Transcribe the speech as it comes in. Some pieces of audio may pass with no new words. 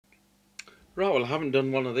Right, well, I haven't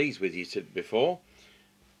done one of these with you before.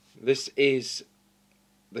 This is,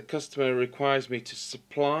 the customer requires me to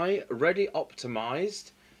supply ready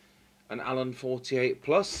optimized an Allen 48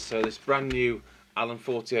 Plus. So this brand new Allen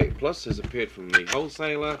 48 Plus has appeared from the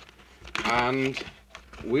wholesaler and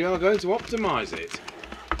we are going to optimize it.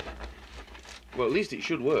 Well, at least it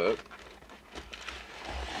should work.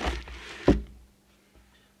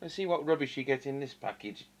 Let's see what rubbish you get in this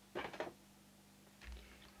package.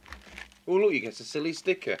 Oh look, you get a silly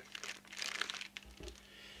sticker.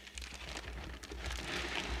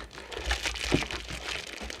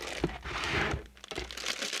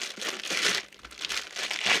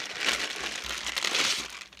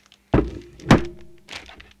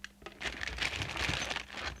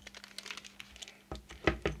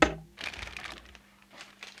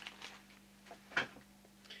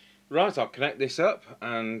 Right, I'll connect this up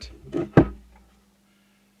and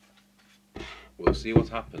we'll see what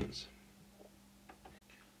happens.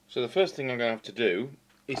 So the first thing I'm going to have to do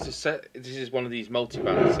is to set, this is one of these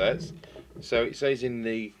multi-band sets, so it says in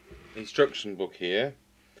the instruction book here,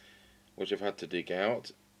 which I've had to dig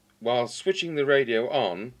out, while switching the radio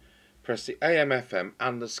on, press the AM FM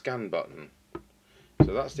and the scan button.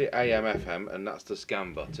 So that's the AM FM and that's the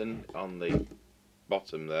scan button on the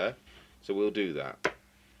bottom there, so we'll do that.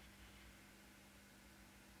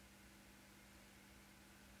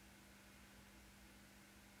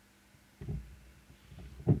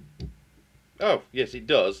 Oh, yes, it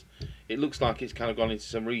does. It looks like it's kind of gone into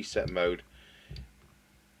some reset mode.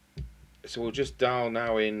 So we'll just dial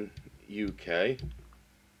now in UK.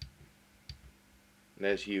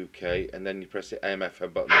 There's UK, and then you press the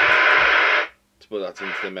AMF button to put that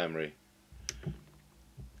into the memory.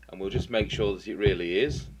 And we'll just make sure that it really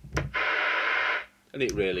is. And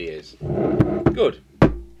it really is. Good.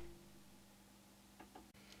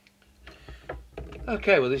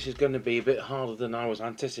 Okay, well this is going to be a bit harder than I was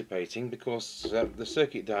anticipating because the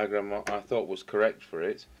circuit diagram I thought was correct for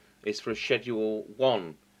it is for a Schedule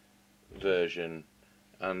 1 version,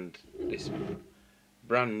 and this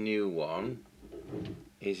brand new one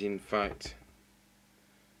is in fact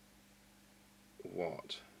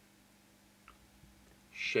what?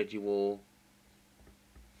 Schedule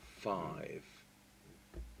 5.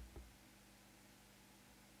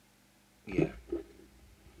 Yeah.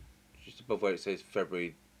 Just above where it says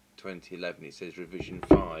February 2011 it says revision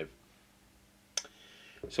 5.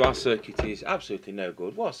 So our circuit is absolutely no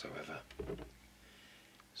good whatsoever.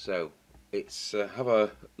 So it's have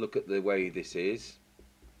a look at the way this is.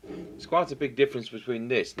 It's quite a big difference between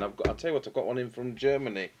this and I'll tell you what, I've got one in from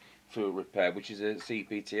Germany for repair, which is a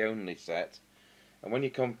CPT only set, and when you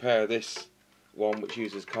compare this one which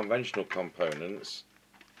uses conventional components,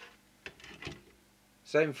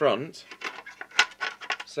 same front,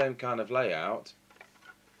 same kind of layout,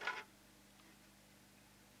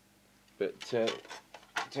 but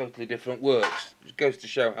totally different works. It goes to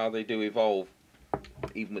show how they do evolve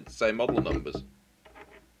even with the same model numbers.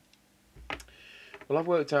 Well, I've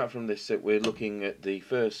worked out from this that we're looking at the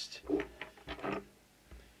first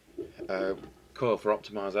coil for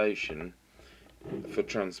optimization for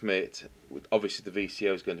transmit. Obviously the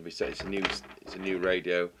VCO is going to be set, it's a new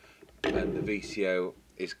radio, and the VCO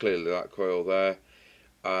is clearly that coil there,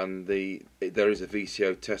 and there is a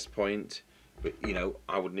VCO test point, but you know,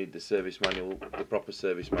 I would need the service manual, the proper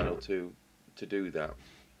service manual to do that.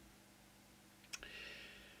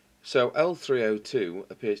 So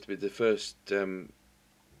L302 appears to be the first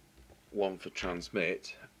one for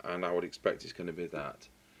transmit, and I would expect it's going to be that.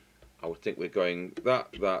 I would think we're going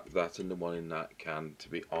that, and the one in that can, to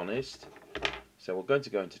be honest. So we're going to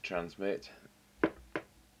go into transmit, and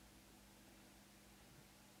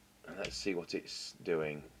let's see what it's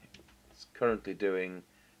doing. It's currently doing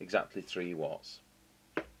exactly 3 watts.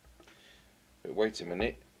 But wait a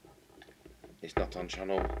minute, it's not on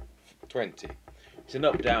channel 20. It's an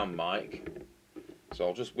up-down mic, so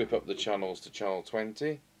I'll just whip up the channels to channel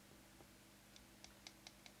 20.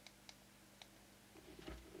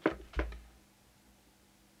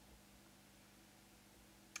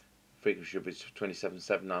 Frequency should be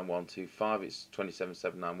 27.79125. It's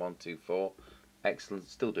 27.79124. Excellent,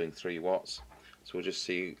 still doing 3 watts. So we'll just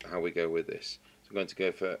see how we go with this. So I'm going to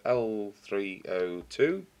go for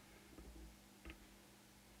L302.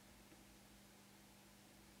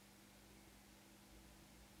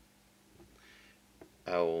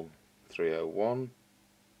 L301,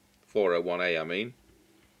 401A I mean,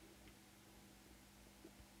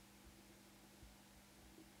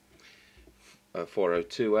 uh,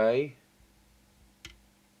 402A,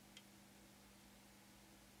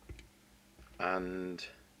 and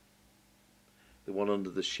the one under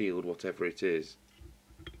the shield, whatever it is.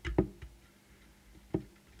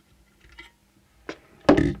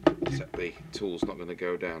 the tool's not going to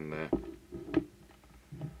go down there.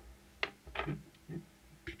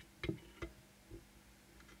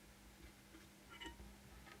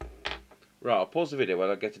 Right, I'll pause the video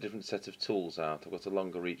while I get a different set of tools out. I've got a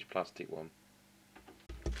longer reach plastic one.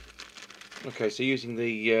 Okay, so using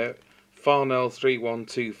the Farnell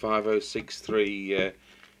 312563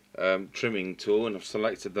 trimming tool, and I've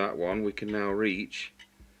selected that one, we can now reach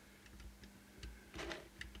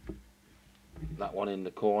that one in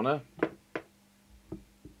the corner.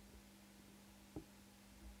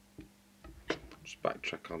 Just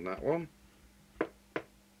backtrack on that one.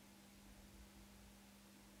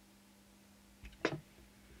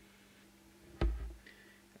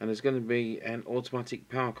 And there's going to be an automatic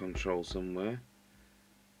power control somewhere.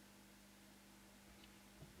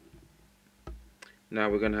 Now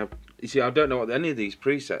we're going to have, you see, I don't know what any of these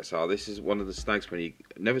presets are. This is one of the snags when you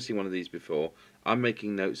never seen one of these before. I'm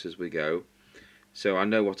making notes as we go, so I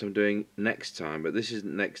know what I'm doing next time, but this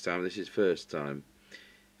isn't next time, this is first time.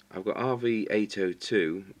 I've got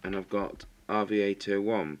RV802 and I've got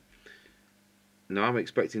RV801. Now I'm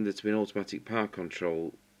expecting there to be an automatic power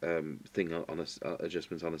control thing on a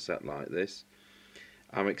adjustment on a set like this.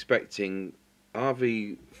 I'm expecting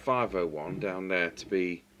RV501 down there to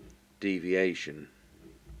be deviation,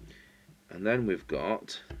 and then we've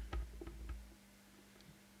got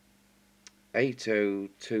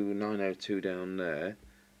 802, 902 down there,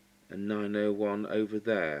 and 901 over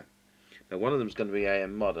there. Now one of them is going to be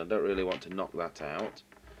AM mod. I don't really want to knock that out,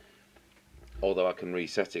 although I can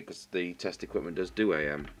reset it because the test equipment does do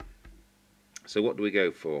AM. So what do we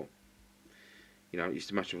go for? You know, it's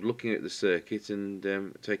just a matter of looking at the circuit and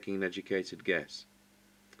taking an educated guess.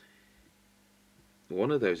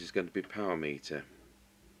 One of those is going to be power meter,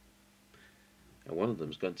 and one of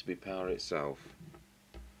them is going to be power itself.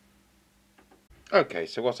 Okay,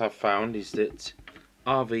 so what I've found is that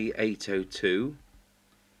RV802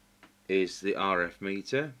 is the RF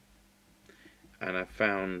meter, and I've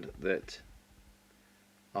found that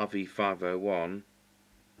RV501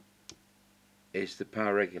 is the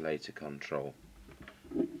power regulator control,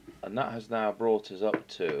 and that has now brought us up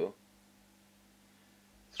to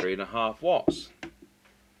 3.5 watts,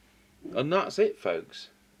 and that's it, folks.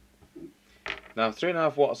 Now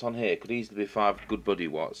 3.5 watts on here could easily be 5 good buddy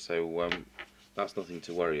watts, so that's nothing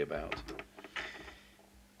to worry about.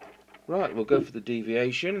 Right, we'll go for the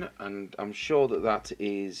deviation, and I'm sure that that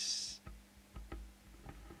is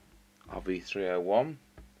RV301,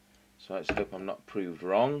 so let's hope I'm not proved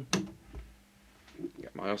wrong.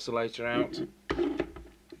 Get my oscillator out.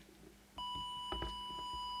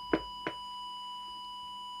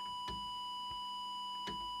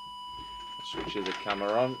 Switch the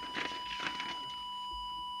camera on.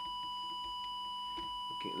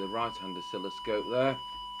 Looking at the right hand oscilloscope there.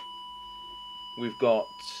 We've got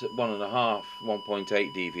 1.5,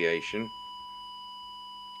 1.8 deviation.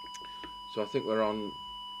 So I think we're on,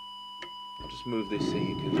 I'll just move this so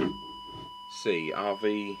you can see,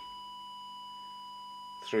 RV301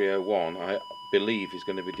 I believe is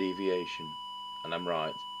going to be deviation, and I'm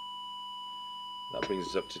right. That brings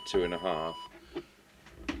us up to 2.5.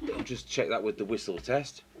 I'll just check that with the whistle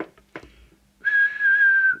test.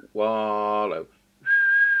 Wallow.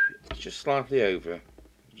 It's just slightly over.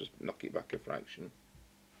 Just knock it back a fraction.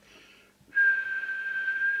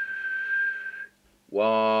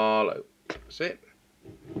 Wallow. That's it.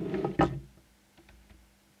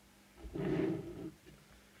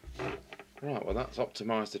 Right, well that's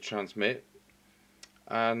optimised to transmit,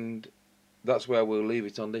 and that's where we'll leave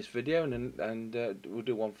it on this video, and we'll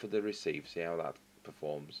do one for the receive, see how that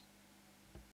performs.